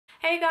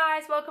Hey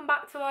guys, welcome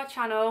back to our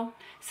channel.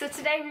 So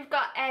today we've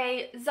got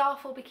a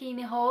Zaful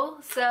Bikini haul.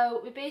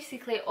 So we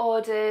basically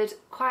ordered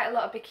quite a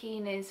lot of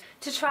bikinis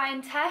to try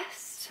and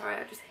test. Sorry,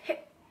 I just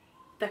hit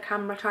the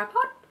camera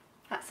tripod.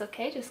 That's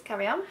okay, just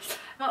carry on.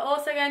 We're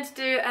also going to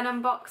do an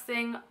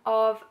unboxing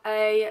of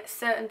a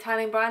certain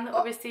tanning brand that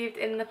we received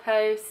in the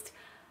post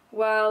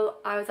while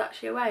I was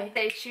actually away.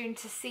 Stay tuned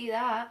to see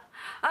that.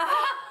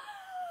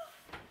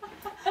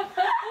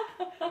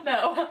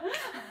 No.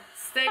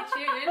 Stay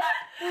tuned.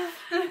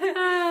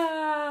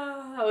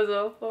 That was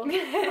awful.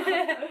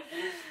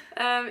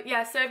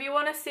 Yeah, so if you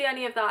want to see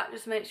any of that,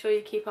 just make sure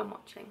you keep on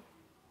watching.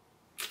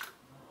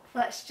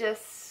 Do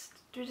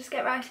we just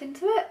get right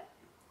into it?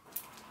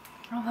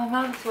 Oh, my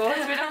mouth's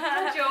watering. We don't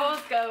have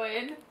jaws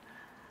going.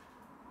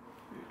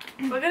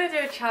 We're going to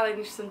do a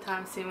challenge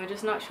sometime soon, we're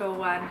just not sure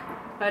when.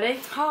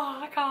 Ready? Oh,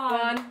 I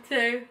can't. 1,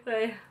 2,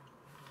 3.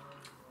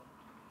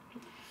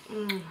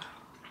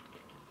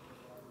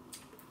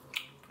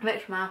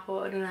 Makes my mouth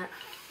water, doesn't it?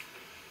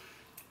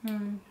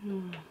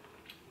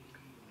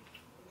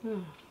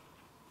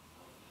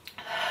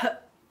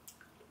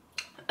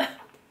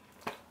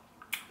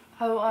 I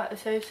don't like the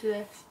taste of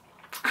this.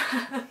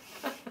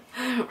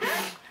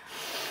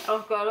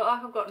 Oh god, I look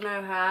like I've got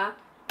no hair.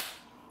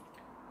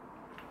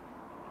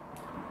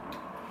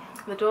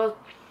 The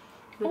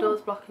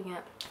door's blocking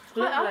it. It's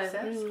lovely.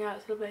 Yeah,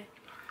 it's lovely.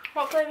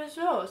 What flavour is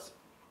yours?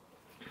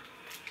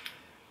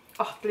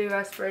 Oh, blue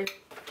raspberry.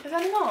 Is there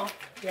any more?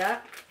 Yeah.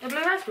 A blue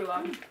raspberry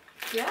one?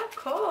 Yeah, of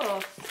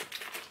course.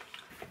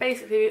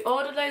 Basically, we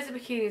ordered loads of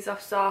bikinis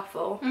off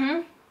Zaful,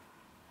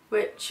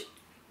 which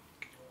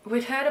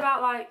we'd heard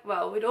about, like,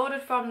 well, we'd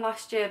ordered from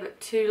last year,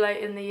 but too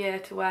late in the year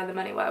to wear them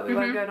anyway. We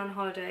weren't going on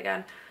holiday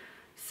again.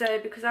 So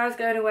because I was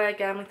going away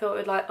again, we thought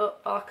we'd like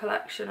up our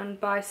collection and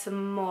buy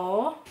some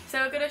more. So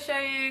we're going to show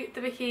you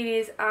the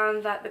bikinis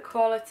and like the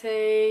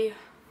quality,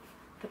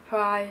 the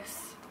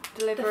price,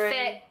 delivery. The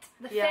fit.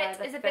 The fit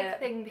is a big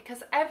thing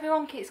because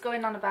everyone keeps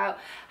going on about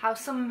how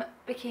some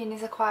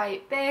bikinis are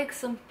quite big,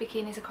 some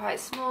bikinis are quite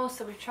small,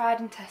 so we've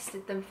tried and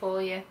tested them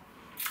for you.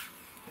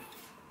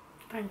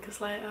 Thank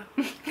us later.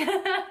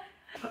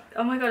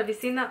 Oh my god, have you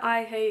seen that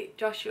I Hate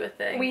Joshua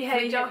thing? We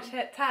Hate Josh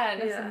at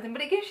 10 or something,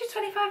 but it gives you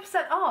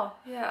 25% off.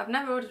 Yeah, I've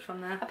never ordered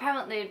from there.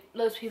 Apparently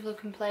loads of people have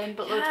complained,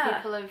 but loads of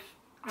people have...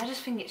 I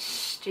just think it's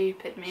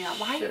stupid, me. Like,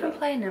 why are you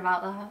complaining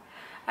about that?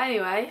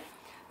 Anyway,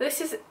 this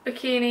is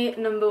bikini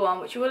number 1,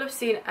 which you will have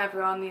seen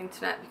everywhere on the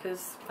internet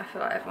because I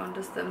feel like everyone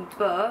does them,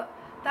 but...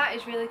 That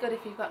is really good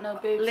if you've got no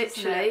boobs.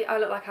 Literally, I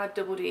look like I had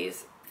double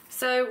D's.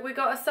 So we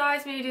got a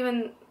size medium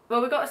and...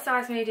 Well, we got a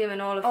size medium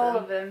in all of them. All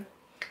of them.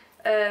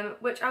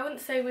 Which I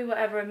wouldn't say we were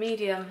ever a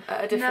medium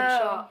at a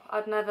different shop.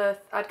 I'd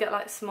get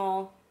like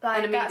small.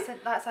 Like,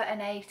 that's like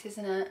an 8,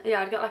 isn't it?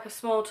 Yeah, I'd get like a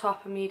small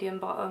top, a medium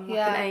bottom, like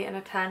an 8 and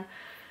a 10.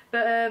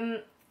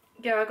 But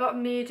yeah, I got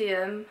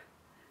medium,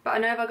 but I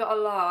know if I got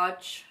a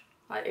large,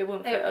 like it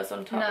wouldn't fit us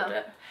on top of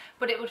it.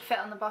 But it would fit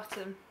on the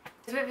bottom.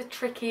 It's a bit of a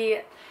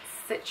tricky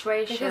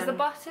situation. Because the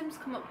bottoms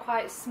come up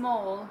quite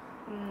small,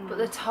 but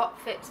the top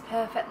fits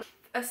perfectly.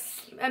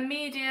 A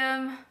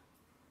medium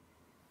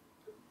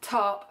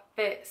top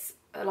fits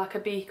like a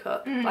B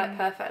cut, like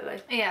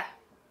perfectly. Yeah.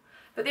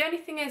 But the only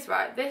thing is,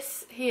 right,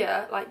 this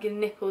here, like your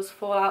nipples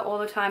fall out all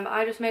the time, but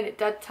I just made it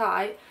dead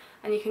tight,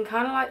 and you can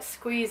kind of like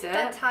squeeze it.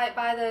 Dead tight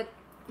by the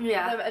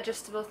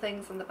adjustable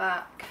things on the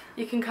back.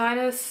 You can kind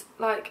of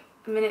like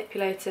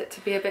manipulate it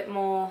to be a bit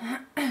more.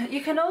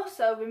 You can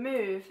also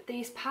remove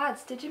these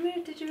pads. Did you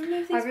remove these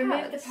pads? I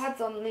removed the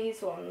pads on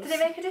these ones. Did it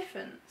make a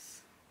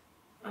difference?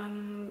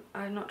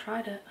 I've not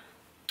tried it.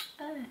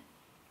 Oh.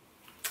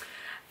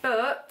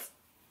 But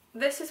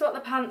this is what the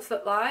pants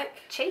look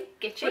like.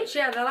 Cheeky. Which,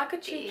 yeah, they're like a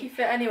cheeky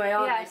fit anyway,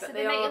 aren't they? Yeah, so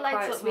they make your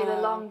legs look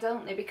really long,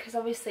 don't they? Because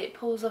obviously it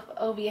pulls up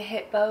over your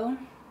hip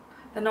bone.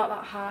 They're not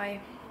that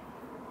high.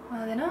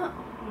 Well, they're not.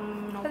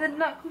 No. But they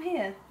not come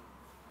here.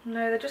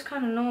 No, they're just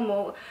kind of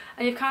normal.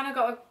 And you've kind of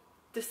got to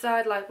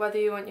decide like whether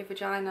you want your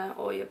vagina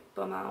or your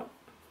bum out.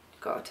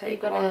 You've got to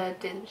take one. You've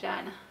got to do the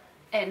vagina.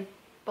 In.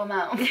 Bum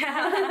out.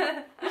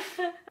 Yeah.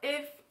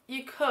 If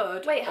you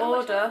could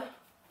order...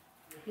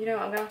 You know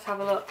what, I'm going to have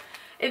a look.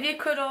 If you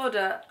could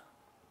order...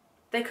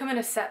 They come in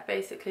a set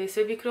basically, so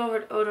if you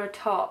could order a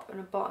top and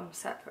a bottom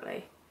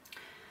separately,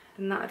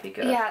 then that would be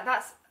good. Yeah,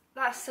 that's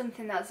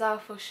something that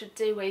Zaful should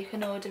do, where you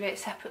can order it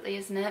separately,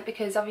 isn't it?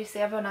 Because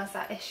obviously everyone has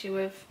that issue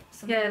of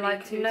something being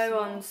like too no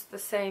small. one's the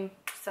same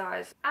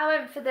size. I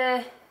went for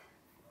the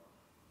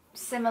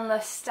similar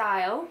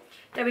style.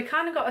 Yeah, we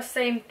kind of got a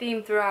same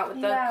theme throughout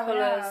with the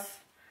colours.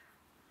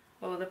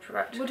 Well, the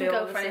practically would we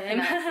go for anything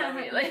else,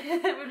 really?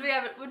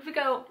 would we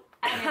go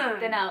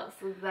anything else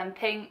other than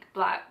pink,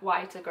 black,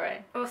 white or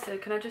grey? Also,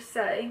 can I just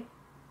say...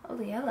 Oh,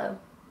 the yellow.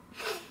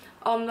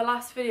 On the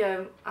last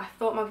video, I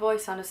thought my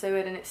voice sounded so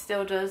weird, and it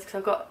still does, because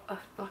I've got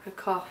like a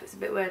cough, it's a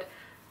bit weird.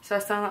 So I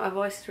sound like my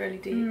voice is really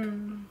deep.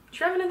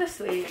 Should we have another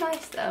sleeve? It's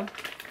nice though.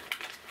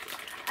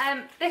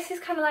 This is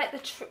kind of like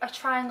a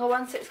triangle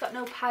one, so it's got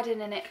no padding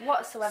in it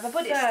whatsoever,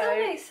 but it still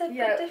makes a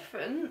big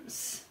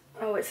difference.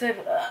 Oh, it's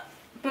over there.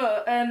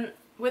 But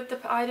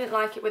I didn't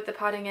like it with the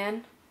padding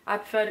in. I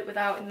preferred it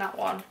without in that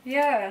one.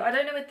 Yeah. But I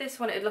don't know, with this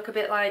one it'd look a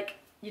bit like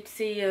you'd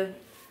see your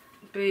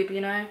boob, you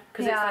know?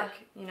 Because it's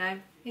like, you know.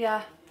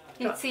 Yeah.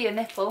 You'd see your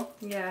nipple.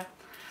 Yeah.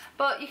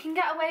 But you can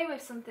get away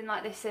with something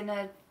like this in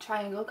a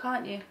triangle,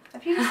 can't you?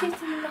 Have you seen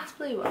the last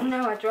blue one?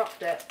 No, I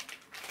dropped it.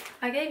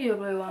 I gave you a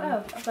blue one.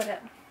 Oh, I've got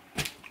it.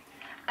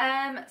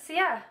 So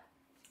yeah,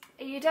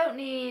 you don't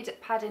need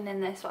padding in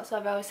this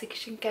whatsoever. I was thinking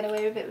you can get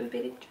away with it with a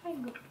big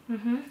triangle.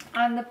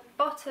 And the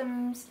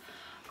bottoms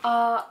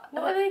are...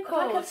 What are they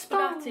called? Like a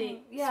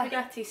spaghetti. Yeah,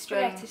 spaghetti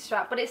string. Spaghetti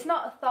strap. But it's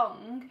not a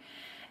thong.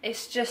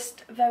 It's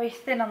just very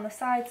thin on the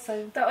side,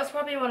 so... That was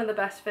probably one of the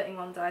best fitting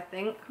ones, I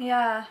think.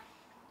 Yeah.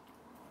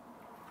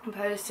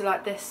 Opposed to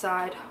like this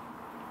side.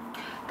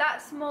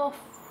 That's more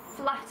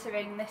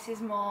flattering, this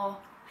is more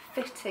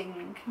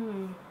fitting,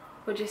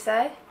 would you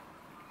say?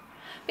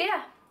 But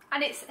yeah,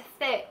 and it's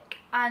thick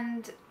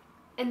and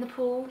in the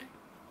pool.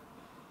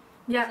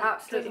 Yeah,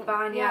 absolutely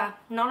fine, yeah.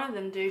 None of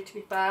them do, to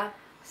be fair.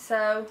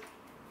 So,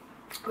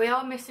 we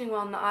are missing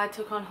one that I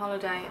took on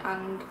holiday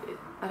and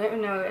I don't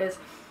even know what it is.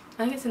 I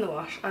think it's in the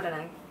wash, I don't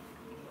know.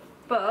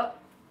 But,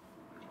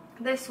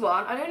 this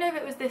one, I don't know if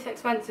it was this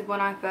expensive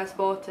when I first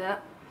bought it,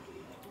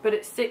 but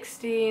it's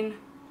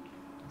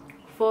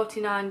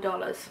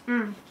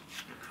 $16.49.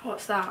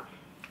 What's that?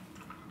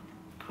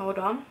 Hold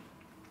on.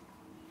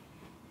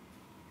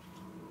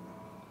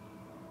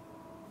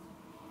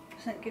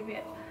 Doesn't give you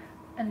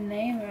a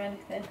name or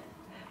anything.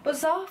 But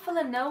Zaful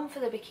are known for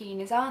the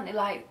bikinis, aren't they?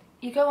 Like,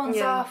 you go on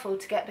Zaful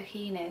to get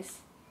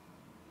bikinis.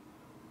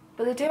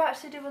 But they do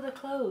actually do other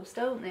clothes,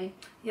 don't they?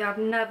 Yeah, I've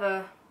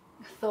never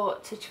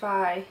thought to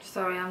try.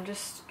 Sorry, I'm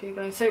just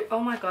googling. So, oh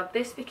my god,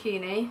 this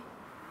bikini,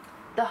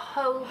 the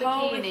whole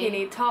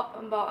bikini, top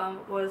and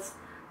bottom, was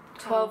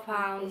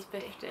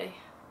 £12.50.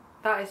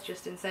 That is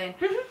just insane.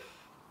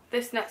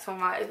 This next one,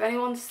 right, if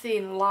anyone's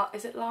seen,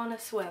 is it Lana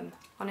Swim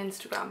on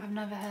Instagram? I've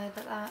never heard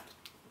of that.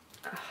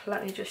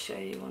 Let me just show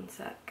you one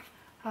sec.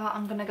 Oh,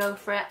 I'm gonna go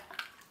for it.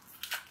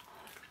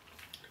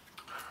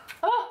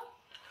 Oh!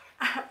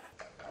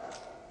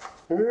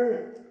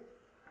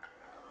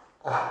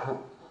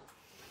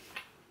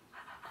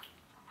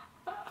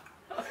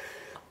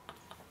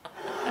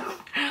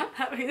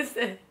 Let me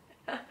see.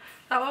 That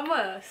one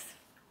worse.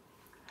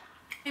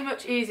 It'd be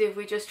much easier if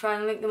we just try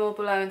and link them all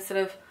below instead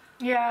of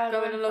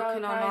going and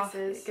looking on our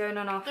phone.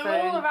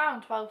 They're all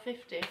around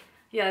 £12.50.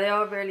 Yeah, they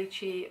are really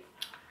cheap.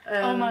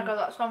 Oh my god,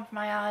 that's gone for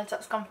my eyes.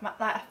 That's gone for my...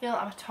 Like, I feel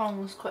like my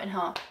tongue's cut in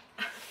half.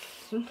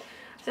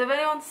 So if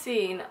anyone's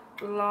seen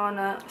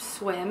Lana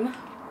Swim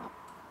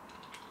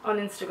on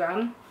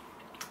Instagram,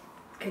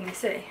 can you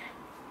see?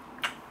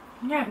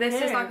 Yeah,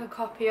 this is like a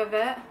copy of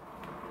it.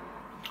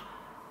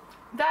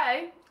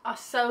 They are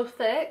so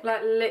thick.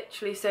 Like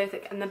literally so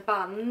thick, and the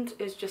band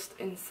is just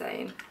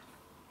insane.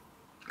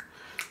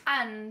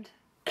 And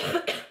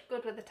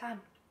good with the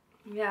tan.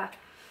 Yeah.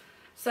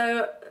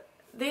 So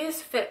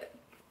these fit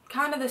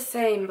kind of the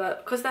same,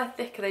 but because they're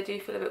thicker they do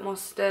feel a bit more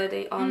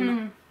sturdy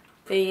on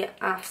the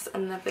ass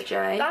and the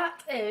vajay.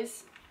 That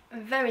is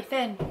very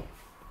thin.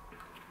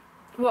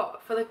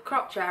 What, for the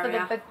crotch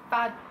area? For the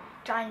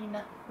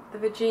vagina. The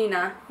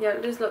vagina. Yeah,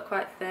 it does look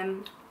quite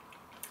thin.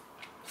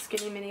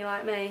 Skinny mini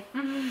like me.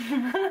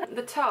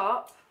 The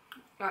top,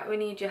 right, we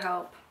need your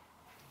help.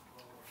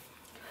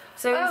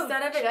 So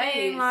instead of it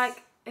being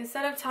like,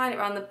 instead of tying it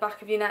around the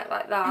back of your neck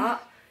like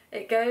that,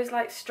 it goes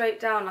like straight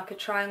down like a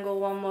triangle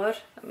one would.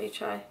 Let me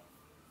try.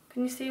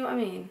 Can you see what I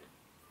mean?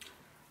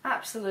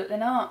 Absolutely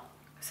not.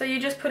 So you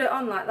just put it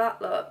on like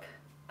that, look.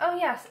 Oh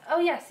yes,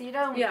 so you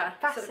don't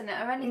fasten it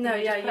or anything. No,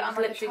 you yeah, just you just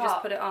literally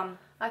just put it on.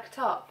 Like a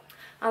top.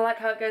 I like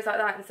how it goes like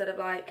that instead of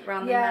like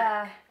around the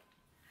neck.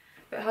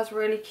 But it has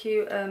really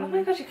cute... oh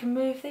my god, you can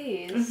move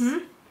these.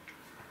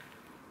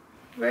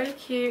 Really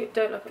cute,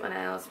 don't look at my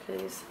nails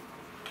please.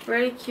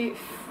 Really cute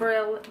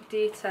frill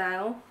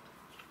detail.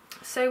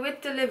 So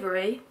with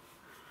delivery,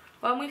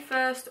 when we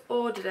first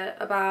ordered it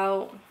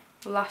about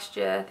last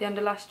year, the end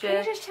of last year...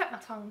 Can you just check my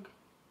tongue?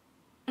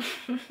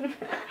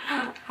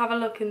 Have a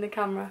look in the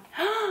camera.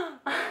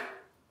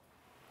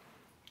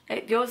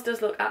 Yours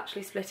does look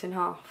actually split in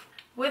half.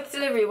 With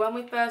delivery, when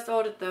we first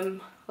ordered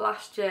them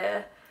last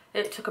year,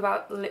 it took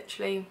about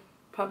literally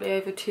probably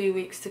over 2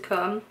 weeks to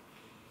come.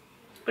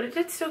 But it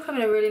did still come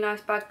in a really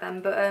nice bag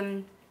then. But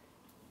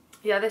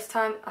yeah, this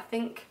time I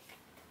think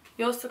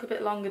yours took a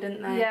bit longer,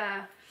 didn't they?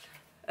 Yeah.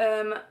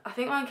 I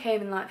think mine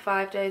came in like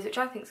 5 days, which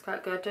I think is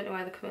quite good. Don't know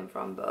where they're coming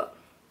from, but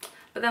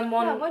then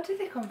one... Yeah, where did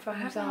they come from? I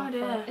have no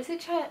idea. Is it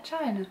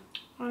China?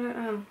 I don't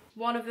know.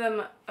 One of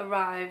them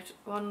arrived,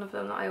 one of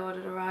them that I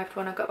ordered arrived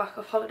when I got back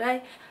off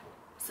holiday,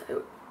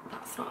 so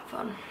that's not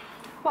fun.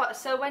 What,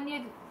 so when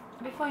you,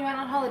 before you went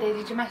on holiday,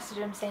 did you message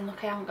them saying,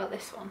 look, I haven't got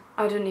this one?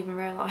 I didn't even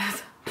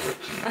realise.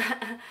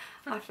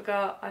 I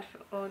forgot I'd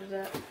ordered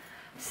it.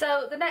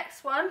 So the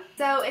next one,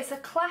 so it's a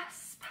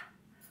clasp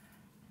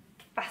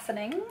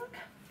fastening.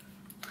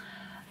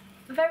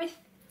 Very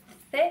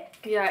thick.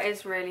 Yeah, it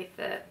is really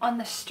thick. On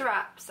the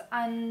straps,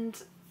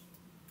 and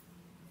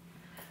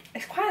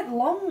it's quite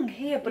long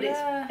here, but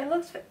it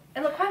looks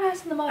It looked quite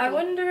nice in the model. I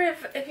wonder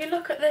if you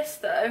look at this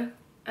though,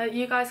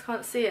 you guys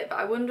can't see it, but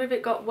I wonder if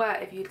it got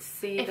wet if you'd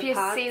see the pads. If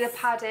you see the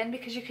padding,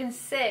 because you can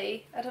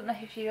see, I don't know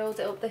if you hold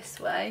it up this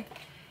way,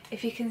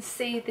 if you can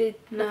see the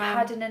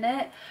padding in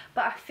it,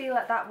 but I feel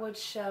like that would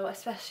show,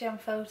 especially on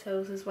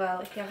photos as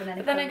well, if you're having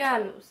any But then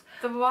photos.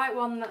 again, the white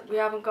one that we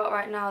haven't got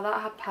right now,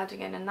 that had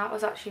padding in, and that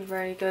was actually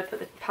really good, but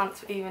the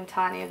pants were even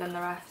tinier than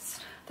the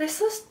rest.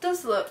 This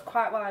does look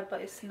quite wide,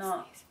 but it's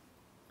not.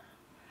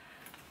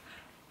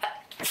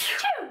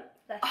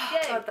 Oh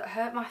God, that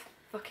hurt my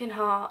fucking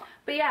heart.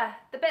 But yeah,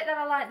 the bit that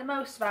I like the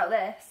most about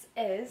this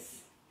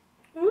is,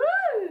 woo,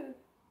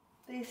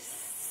 these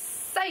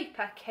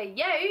super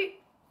cute.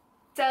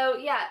 So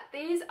yeah,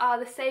 these are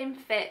the same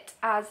fit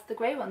as the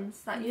grey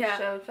ones that you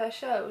first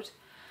showed.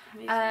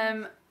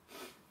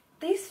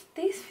 These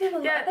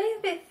feel they're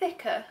a bit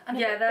thicker and a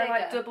bit they're bigger.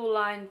 like double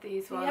lined,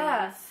 these ones.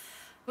 Yeah.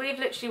 We've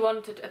literally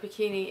wanted a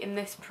bikini in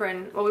this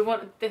print. Well, we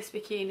wanted this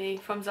bikini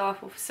from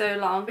Zaful for so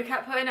long. We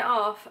kept putting it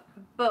off,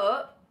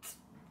 but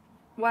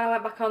when I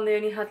went back on, they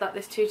only had like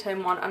this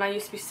two-tone one, and I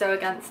used to be so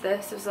against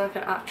this. It was like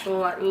an actual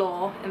like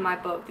law in my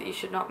book that you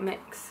should not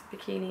mix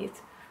bikinis.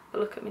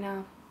 But look at me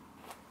now.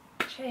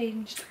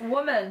 Changed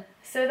woman.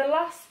 So the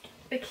last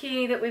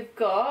bikini that we've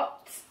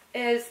got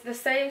is the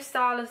same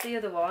style as the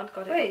other one.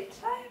 Got it? Wait,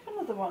 I have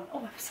another one.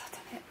 Oh, I've sat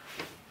on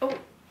it.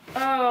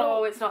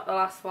 Oh, it's not the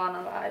last one,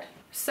 I lied.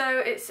 So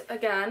it's,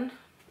 again,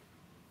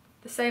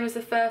 the same as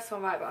the first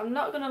one, right? But I'm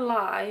not going to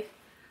lie,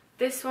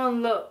 this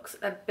one looks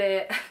a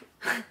bit...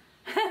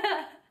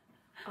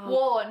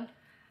 Worn.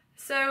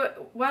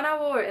 So when I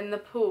wore it in the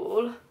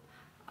pool,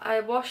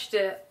 I washed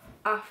it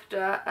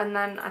after, and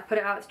then I put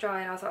it out to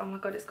dry, and I was like, oh my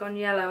God, it's gone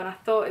yellow, and I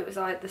thought it was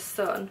like the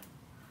sun.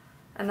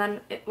 And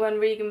then when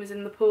Regan was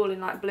in the pool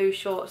in like blue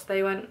shorts,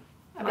 they went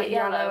a bit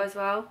yellow as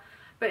well.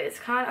 But it's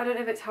kind of, I don't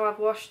know if it's how I've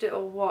washed it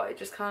or what, it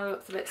just kind of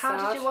looks a bit sad.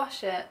 How did you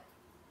wash it?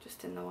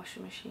 Just in the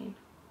washing machine.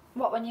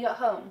 What, when you got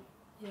home?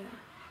 Yeah.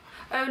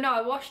 Oh no,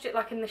 I washed it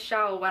like in the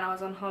shower when I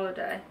was on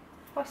holiday.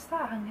 What's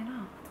that hanging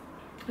on?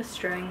 A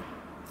string.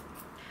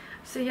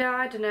 So yeah,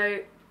 I don't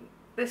know,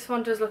 this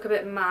one does look a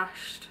bit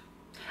mashed.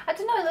 I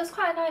don't know, it looks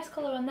quite a nice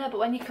colour on there, but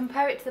when you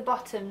compare it to the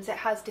bottoms, it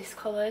has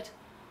discoloured.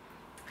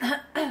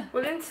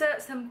 We'll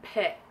insert some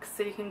pics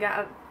so you can get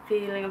a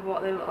feeling of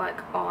what they look like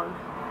on,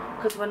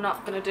 because we're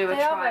not going to do a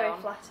try on. They are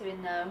very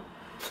flattering though.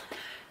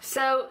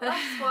 So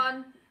last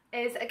one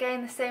is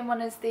again the same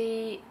one as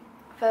the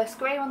first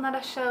grey one that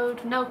I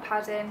showed, no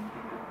padding.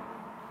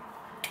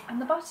 And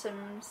the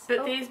bottoms.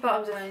 But these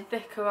bottoms are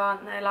thicker,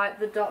 aren't they? Like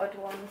the dotted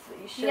ones that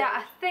you showed. Yeah,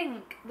 I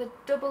think the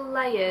double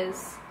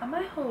layers. Am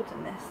I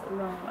holding this the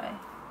wrong way?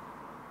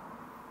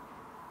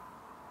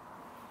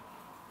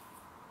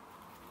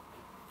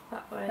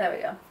 That way. There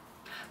we go.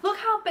 Look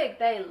how big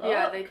they look.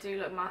 Yeah, they do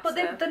look massive. But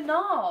they're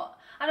not.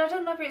 And I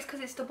don't know if it's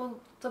because it's double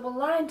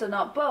lined or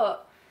not,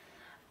 but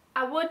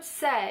I would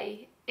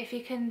say if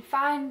you can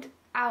find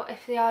out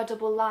if they are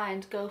double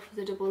lined, go for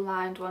the double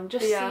lined one.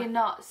 Just so you're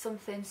not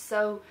something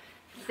so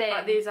thin.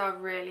 Like these are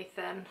really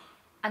thin.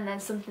 And then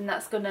something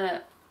that's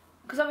gonna...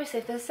 Because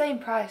obviously if they're the same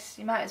price,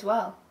 you might as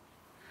well.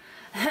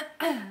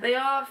 They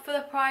are, for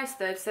the price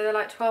though, so they're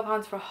like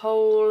 £12 for a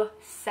whole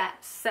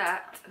set.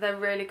 They're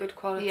really good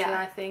quality,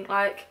 I think.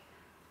 Like,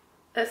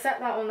 except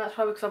that one, that's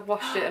probably because I've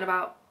washed it in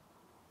about...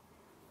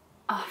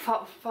 Oh,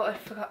 I thought I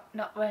forgot,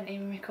 weren't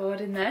even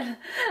recording then.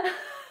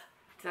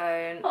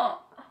 Don't. Oh.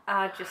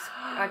 I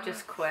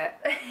just quit.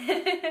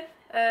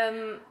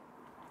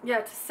 Yeah,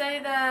 to say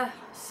they're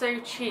so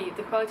cheap,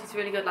 the quality's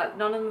really good. Like,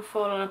 none of them have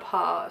fallen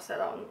apart, so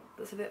that one,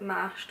 that's a bit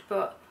mashed,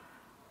 but...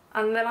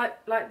 And they're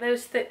like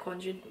those thick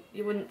ones,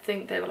 you wouldn't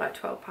think they were like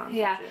 £12.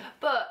 Yeah,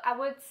 but I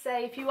would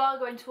say if you are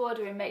going to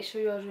order them, make sure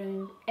you're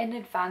ordering in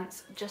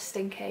advance, just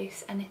in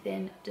case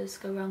anything does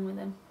go wrong with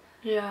them.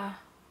 Yeah.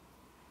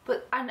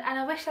 But and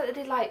I wish that they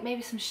did like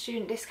maybe some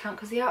student discount,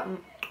 because they aren't.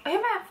 Who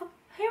am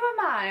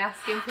I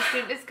asking for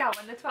student discount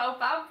when they're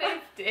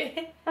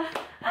 £12.50?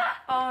 But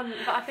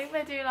I think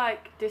they do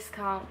like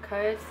discount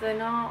codes. They're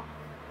not.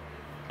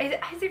 Is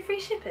it free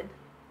shipping?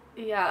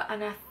 Yeah,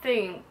 and I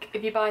think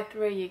if you buy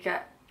 3, you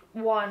get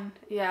one.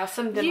 Yeah, or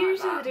something Usually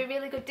like that. they do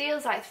really good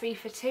deals like 3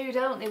 for 2,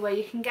 don't they, where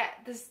you can get,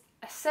 there's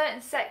a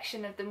certain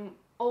section of them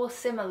all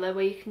similar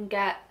where you can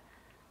get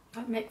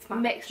mix match.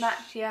 Mix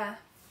match, yeah.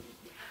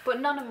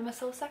 But none of them are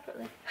sold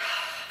separately.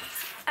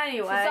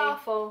 Anyway. So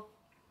Zaful,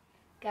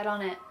 get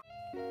on it.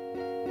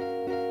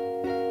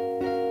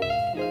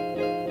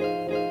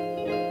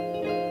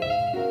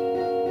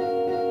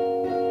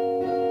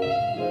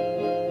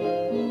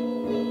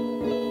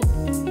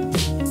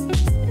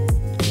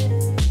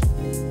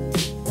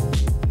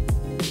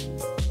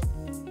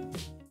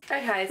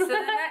 Okay, so the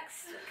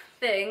next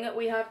thing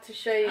we have to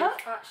show you is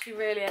actually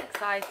really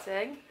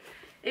exciting.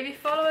 If you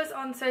follow us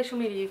on social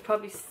media, you've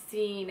probably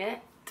seen it.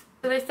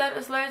 So they sent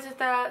us loads of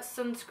their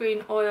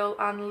sunscreen oil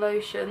and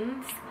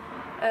lotions.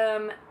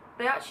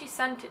 They actually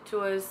sent it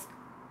to us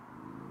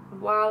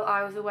while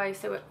I was away,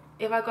 so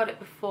if I got it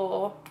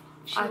before,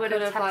 I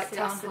could have like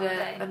tested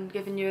it and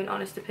given you an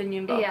honest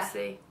opinion, but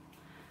obviously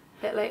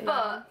a bit late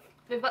now.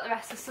 But we've got the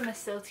rest of summer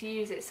still to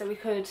use it, so we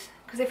could,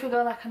 because if we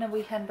go like on a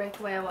weekend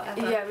breakaway or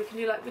whatever. Yeah, we can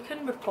do like, we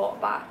can report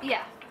back.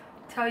 Yeah.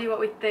 Tell you what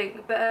we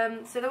think.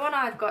 But so the one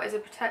I've got is a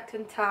Protect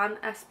and Tan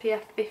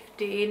SPF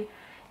 15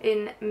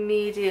 in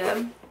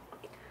medium.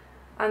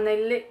 And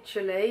they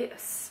literally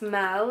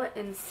smell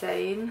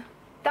insane.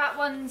 That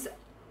one's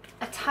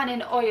a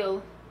tanning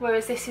oil,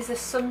 whereas this is a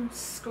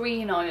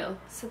sunscreen oil.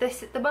 So they're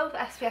both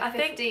SPF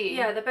 15.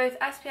 Yeah, they're both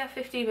SPF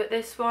 15, but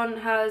this one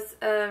has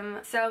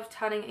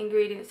self-tanning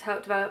ingredients to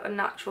help develop a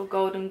natural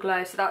golden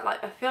glow. So that,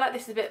 like, I feel like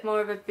this is a bit more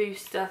of a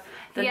booster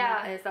than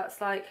that is. That's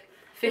like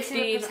 15. This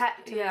is a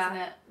protector, isn't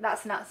it?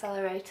 That's an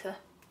accelerator.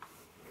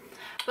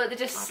 But they're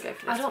just,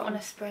 I don't want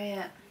to spray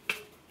it.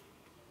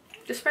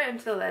 Just spray it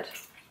into the lid.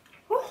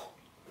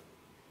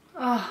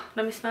 Oh,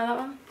 let me smell that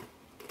one.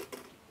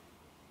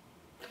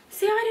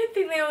 See, I don't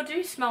think they all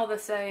do smell the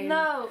same.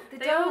 No,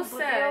 they all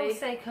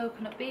say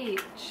Coconut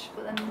Beach,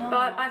 but they're not.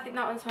 But I think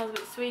that one smells a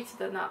bit sweeter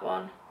than that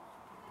one.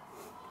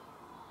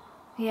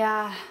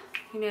 Yeah.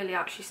 You nearly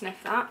actually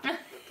sniffed that.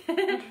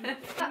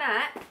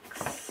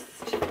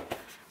 Next,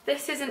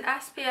 this is an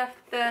SPF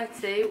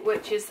 30,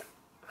 which is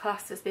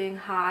classed as being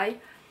high,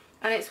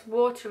 and it's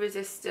water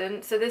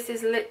resistant. So this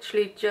is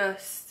literally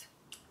just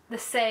the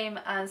same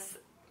as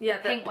the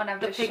pink one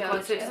I've just showed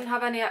you. So it doesn't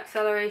have any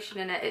acceleration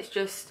in it. It's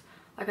just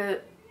like a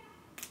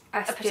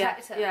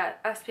protector. Yeah,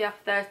 SPF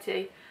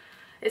 30.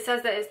 It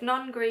says that it's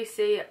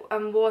non-greasy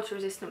and water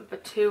resistant for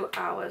 2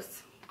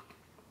 hours.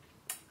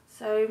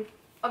 So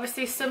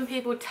obviously some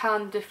people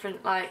tan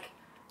different, like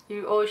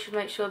you always should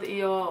make sure that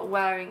you're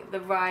wearing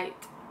the right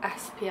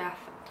SPF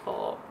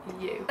for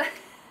you.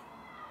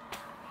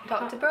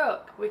 Dr.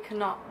 Brooke. We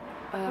cannot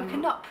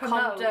promote.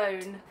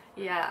 condone.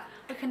 Yeah.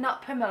 We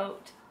cannot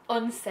promote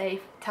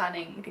unsafe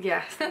tanning.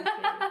 Yes, thank you.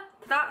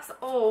 That's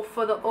all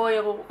for the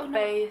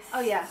oil-based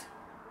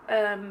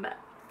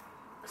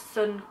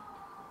sun.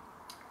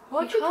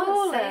 What do you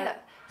call it?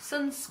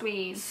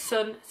 Sunscreen.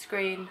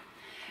 Sunscreen.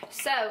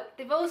 So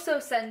they've also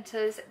sent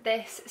us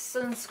this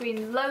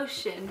sunscreen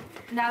lotion.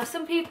 Now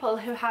some people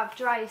who have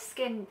dry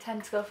skin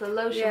tend to go for the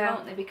lotion,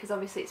 won't they? Because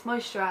obviously it's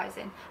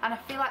moisturising, and I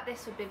feel like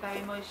this would be very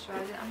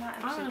moisturising.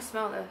 I'm gonna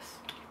smell this.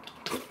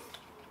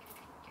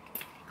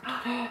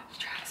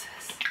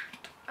 Trousers.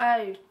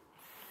 Oh,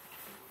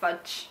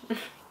 fudge.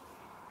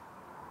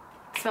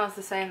 Smells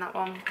the same, that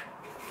one.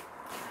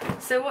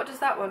 So what does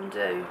that one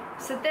do?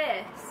 So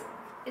this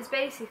is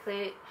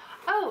basically,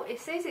 it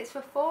says it's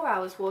for 4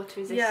 hours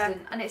water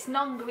resistant, and it's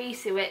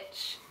non-greasy,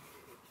 which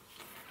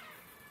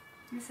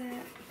is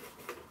it?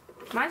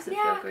 Mine doesn't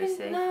feel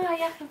greasy.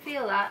 I can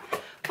feel that.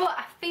 But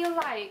I feel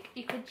like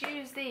you could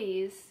use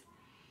these.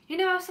 You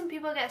know how some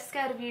people get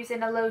scared of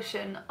using a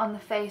lotion on the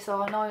face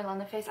or an oil on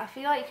the face? I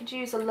feel like you could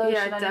use a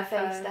lotion on your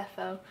face,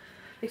 defo.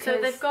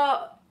 So they've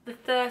got the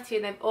 30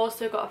 and they've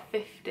also got a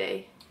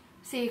 50.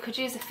 So you could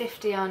use a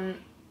 50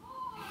 on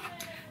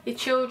your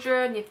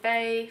children, your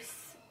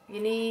face,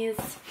 your knees,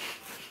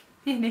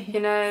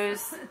 your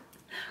nose.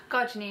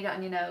 God, you need it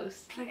on your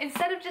nose.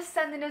 Instead of just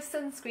sending us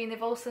sunscreen,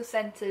 they've also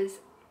sent us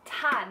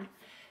tan.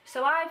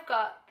 So I've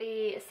got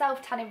the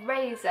self-tanning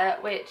razor,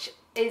 which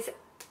is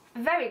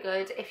very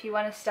good if you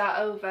want to start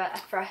over a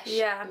fresh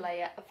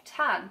layer of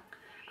tan.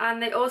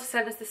 And they also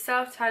sent us the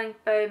self-tanning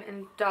foam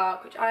in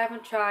dark, which I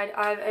haven't tried.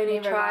 I've only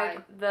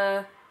tried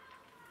the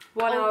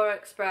 1 Hour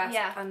Express,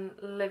 and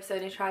Liv's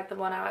only tried the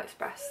 1 Hour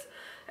Express.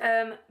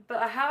 But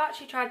I have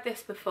actually tried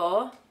this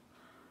before,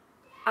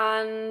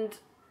 and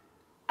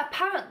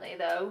apparently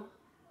though,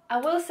 I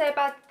will say a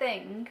bad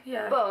thing,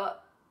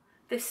 but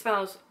this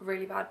smells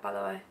really bad, by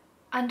the way.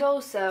 And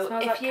also,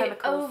 if you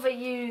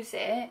overuse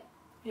it,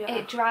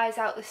 it dries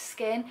out the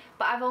skin,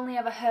 but I've only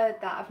ever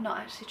heard that. I've not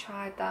actually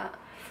tried that.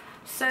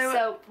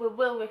 So we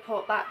will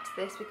report back to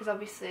this, because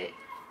obviously...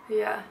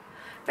 Yeah.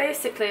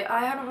 Basically,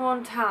 I haven't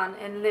worn tan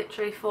in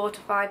literally 4 to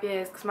 5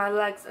 years because my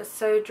legs are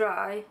so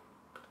dry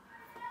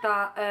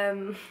that,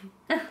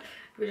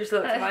 we just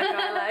looked at my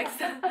dry legs.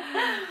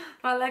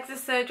 My legs are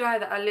so dry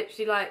that I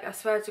literally, like, I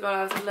swear to God,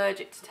 I was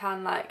allergic to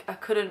tan. Like, I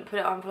couldn't put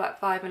it on for like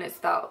 5 minutes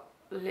without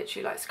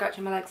literally, like,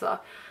 scratching my legs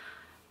off.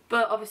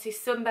 But obviously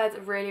sunbeds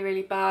are really,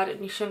 really bad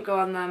and you shouldn't go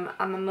on them,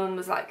 and my mum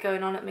was like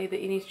going on at me that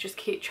you need to just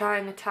keep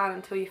trying a tan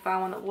until you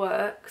find one that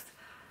works.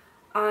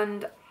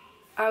 And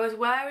I was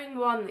wearing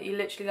one that you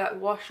literally like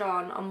wash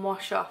on and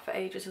wash off for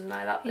ages and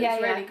like that. But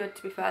it's really good,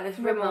 to be fair, this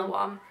Rimmel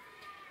one.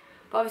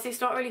 But obviously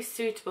it's not really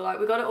suitable. Like,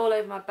 we got it all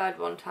over my bed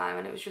one time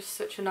and it was just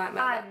such a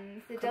nightmare.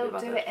 And they don't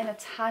do it in a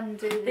tan,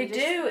 do they?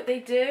 They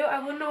do.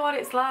 I wonder what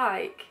it's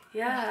like.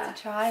 Yeah. I have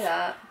to try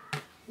that.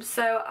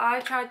 So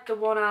I tried the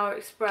 1 Hour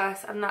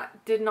Express and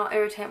that did not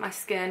irritate my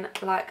skin,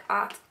 like,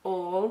 at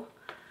all.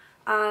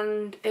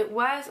 And it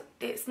wears,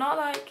 it's not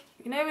like,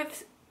 you know,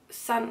 with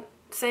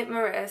St.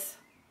 Maurice,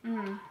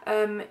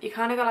 you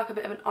kind of got like a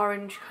bit of an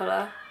orange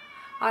colour.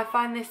 I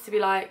find this to be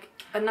like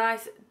a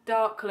nice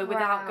dark colour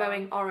without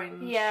going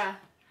orange. Yeah.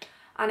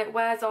 And it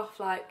wears off,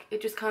 like,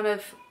 it just kind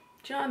of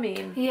Do you know what I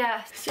mean?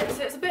 Yes. So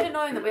it's a bit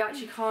annoying that we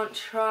actually can't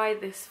try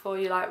this for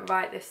you like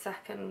right this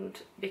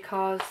second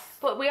because...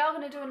 But we are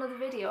going to do another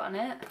video on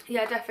it.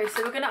 Yeah, definitely.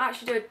 So we're going to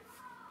actually do a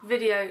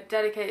video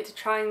dedicated to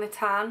trying the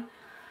tan.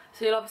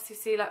 So you'll obviously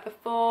see like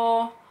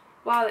before,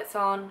 while it's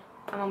on,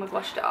 and when we've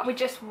washed it off. We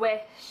just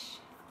wish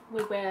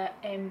we were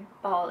in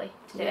Bali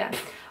to do it.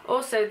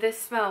 Also, this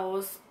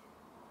smells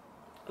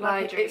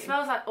like it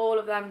smells like all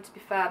of them, to be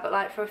fair, but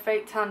like for a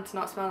fake tan to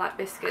not smell like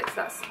biscuits,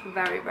 that's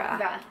very rare.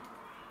 Yeah.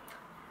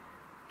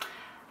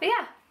 But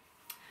yeah.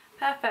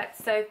 Perfect.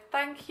 So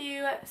thank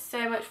you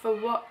so much for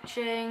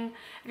watching.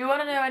 If you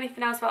want to know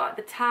anything else about like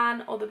the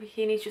tan or the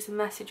bikinis, just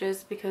message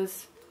us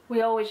because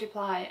we always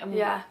reply and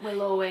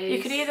we'll always.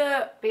 You could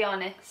either be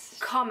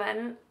honest,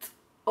 comment,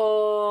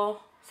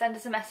 or send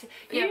us a message.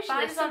 Yeah,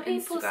 usually some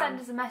people send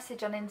us a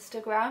message on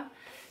Instagram,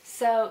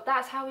 so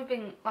that's how we've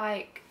been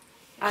like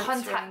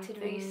contacted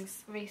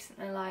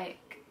recently.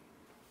 Like,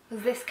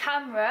 because this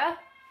camera,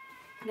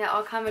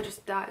 our camera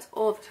just dies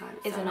all the time.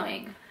 It's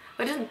annoying.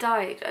 But it doesn't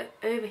die, it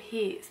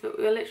overheats. But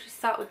we were literally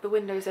sat with the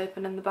windows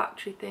open and the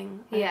battery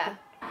thing open. Yeah.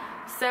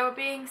 So we're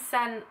being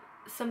sent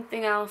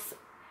something else.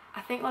 I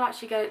think we'll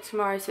actually get it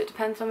tomorrow, so it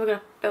depends when we're going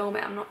to film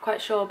it. I'm not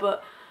quite sure,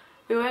 but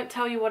we won't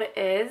tell you what it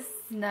is.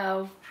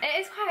 No.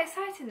 It is quite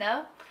exciting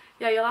though.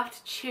 Yeah, you'll have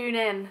to tune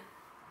in.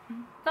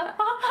 I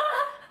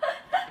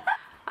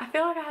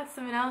feel like I had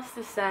something else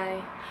to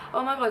say.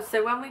 Oh my god,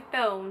 so when we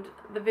filmed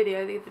the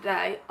video the other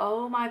day,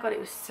 oh my god, it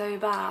was so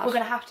bad. We're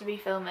going to have to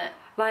refilm it.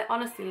 Like,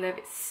 honestly, Liv,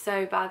 it's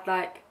so bad.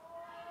 Like,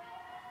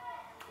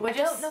 I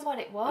don't know what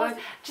it was. Do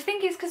you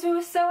think it's because we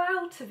were so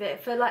out of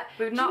it for like...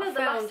 We've not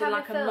filmed in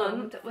like a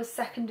month. It was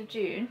 2nd of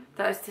June.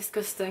 That was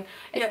disgusting.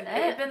 Isn't it?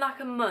 It had been like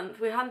a month.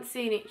 We hadn't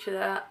seen each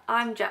other.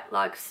 I'm jet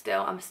lagged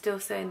still. I'm still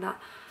saying that.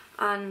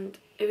 And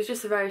it was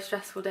just a very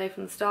stressful day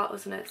from the start,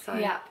 wasn't it? So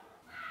yeah.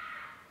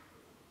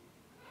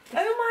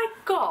 Oh my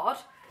god.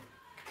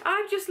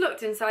 I've just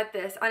looked inside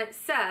this and it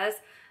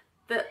says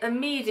that a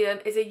medium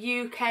is a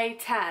UK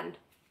 10.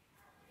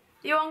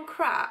 You on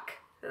crack?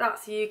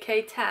 That's a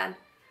UK 10.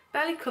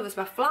 Barely covers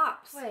my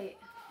flaps. Wait,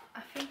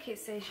 I think it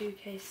says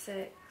UK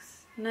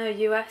 6. No,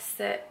 US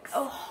 6.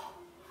 Oh.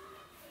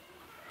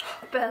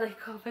 Barely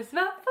covers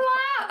my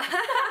flaps.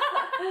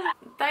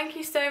 Thank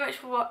you so much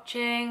for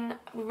watching.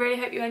 We really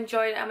hope you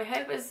enjoyed it and we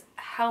hope it was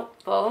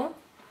helpful.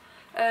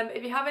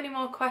 If you have any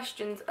more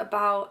questions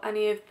about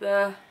any of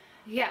the...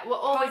 Yeah, we're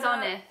always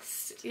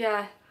honest. honest.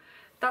 Yeah.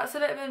 That's a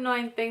bit of an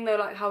annoying thing though,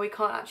 like how we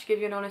can't actually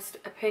give you an honest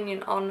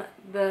opinion on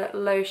the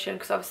lotion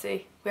because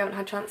obviously we haven't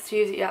had a chance to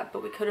use it yet,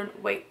 but we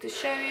couldn't wait to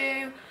show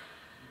you.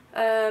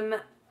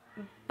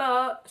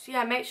 But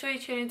yeah, make sure you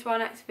tune into our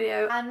next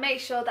video. And make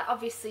sure that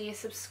obviously you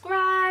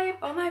subscribe.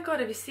 Oh my god,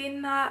 have you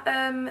seen that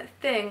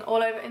thing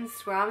all over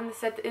Instagram? And they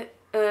said that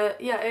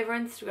over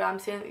Instagram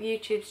saying that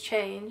YouTube's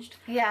changed.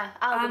 Yeah,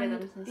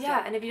 algorithms and stuff.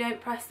 Yeah, and if you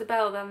don't press the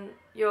bell then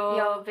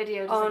your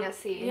video doesn't get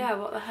seen. Yeah,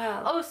 what the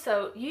hell?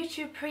 Also,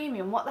 YouTube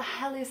Premium, what the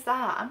hell is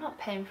that? I'm not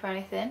paying for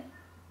anything.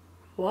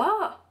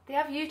 What? They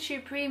have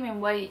YouTube Premium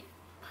where you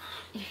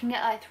can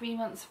get like 3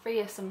 months free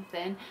or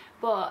something,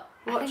 but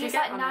I think it's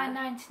like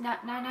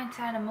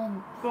 $9.99 a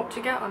month. What do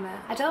you get on it?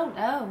 I don't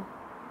know.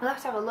 We'll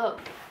have to have a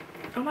look.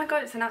 Oh my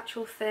god, it's an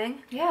actual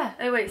thing. Yeah.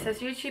 Oh wait, it says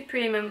YouTube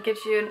Premium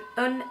gives you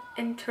an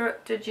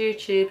uninterrupted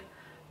YouTube.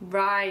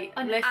 Right.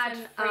 Listen,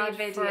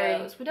 ad-free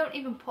videos. We don't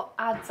even put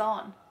ads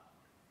on.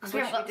 Because we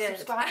haven't got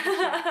subscribers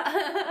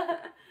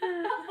yet.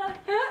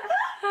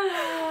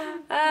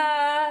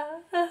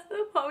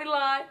 What we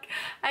like.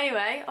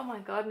 Anyway, oh my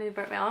god, I nearly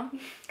broke my arm.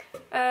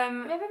 Have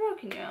you ever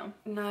broken your arm?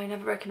 No, I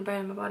never broken a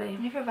bone in my body.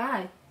 Never have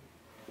I.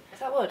 Is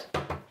that wood?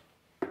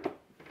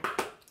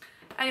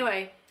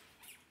 Anyway,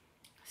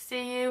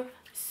 see you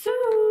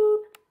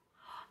soon.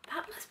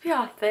 That must be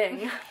our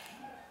thing.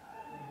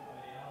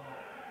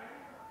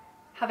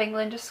 Have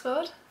England just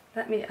scored?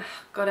 Let me,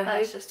 gotta hope.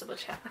 Let's just double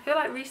check. I feel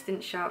like Reese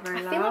didn't shout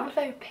very loud. I feel like we're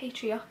very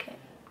patriotic.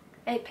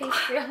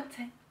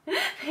 Patriotic.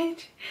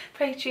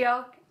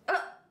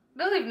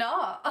 No, they've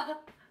not.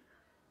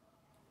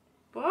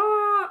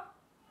 What?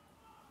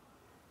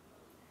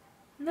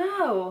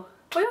 No.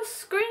 What are you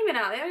screaming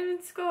at? They haven't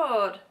even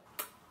scored.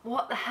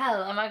 What the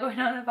hell am I going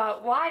on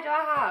about? Why do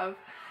I have?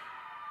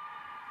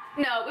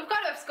 No, we've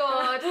got to have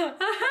scored.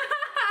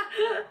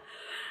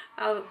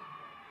 Oh,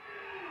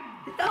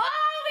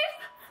 Oh,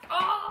 we've...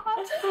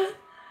 Oh.